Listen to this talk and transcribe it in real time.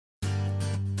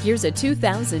Here's a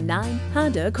 2009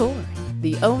 Honda Accord.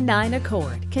 The 09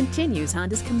 Accord continues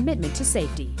Honda's commitment to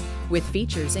safety with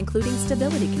features including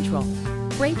stability control,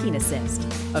 braking assist,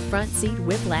 a front seat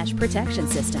whiplash protection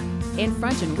system, and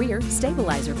front and rear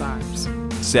stabilizer bars.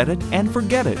 Set it and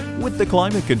forget it with the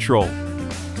climate control.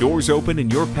 Doors open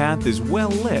and your path is well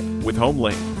lit with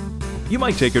HomeLink. You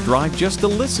might take a drive just to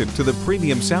listen to the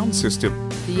premium sound system.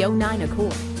 The 09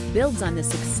 Accord builds on the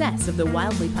success of the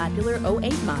wildly popular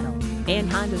 08 model,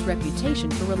 and Honda's reputation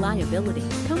for reliability,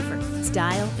 comfort,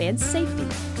 style, and safety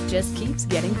just keeps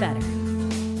getting better.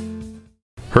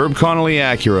 Herb Connolly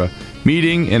Acura,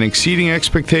 meeting and exceeding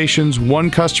expectations one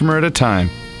customer at a time.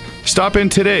 Stop in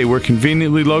today. We're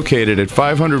conveniently located at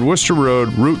 500 Worcester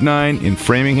Road, Route 9 in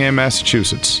Framingham,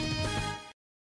 Massachusetts.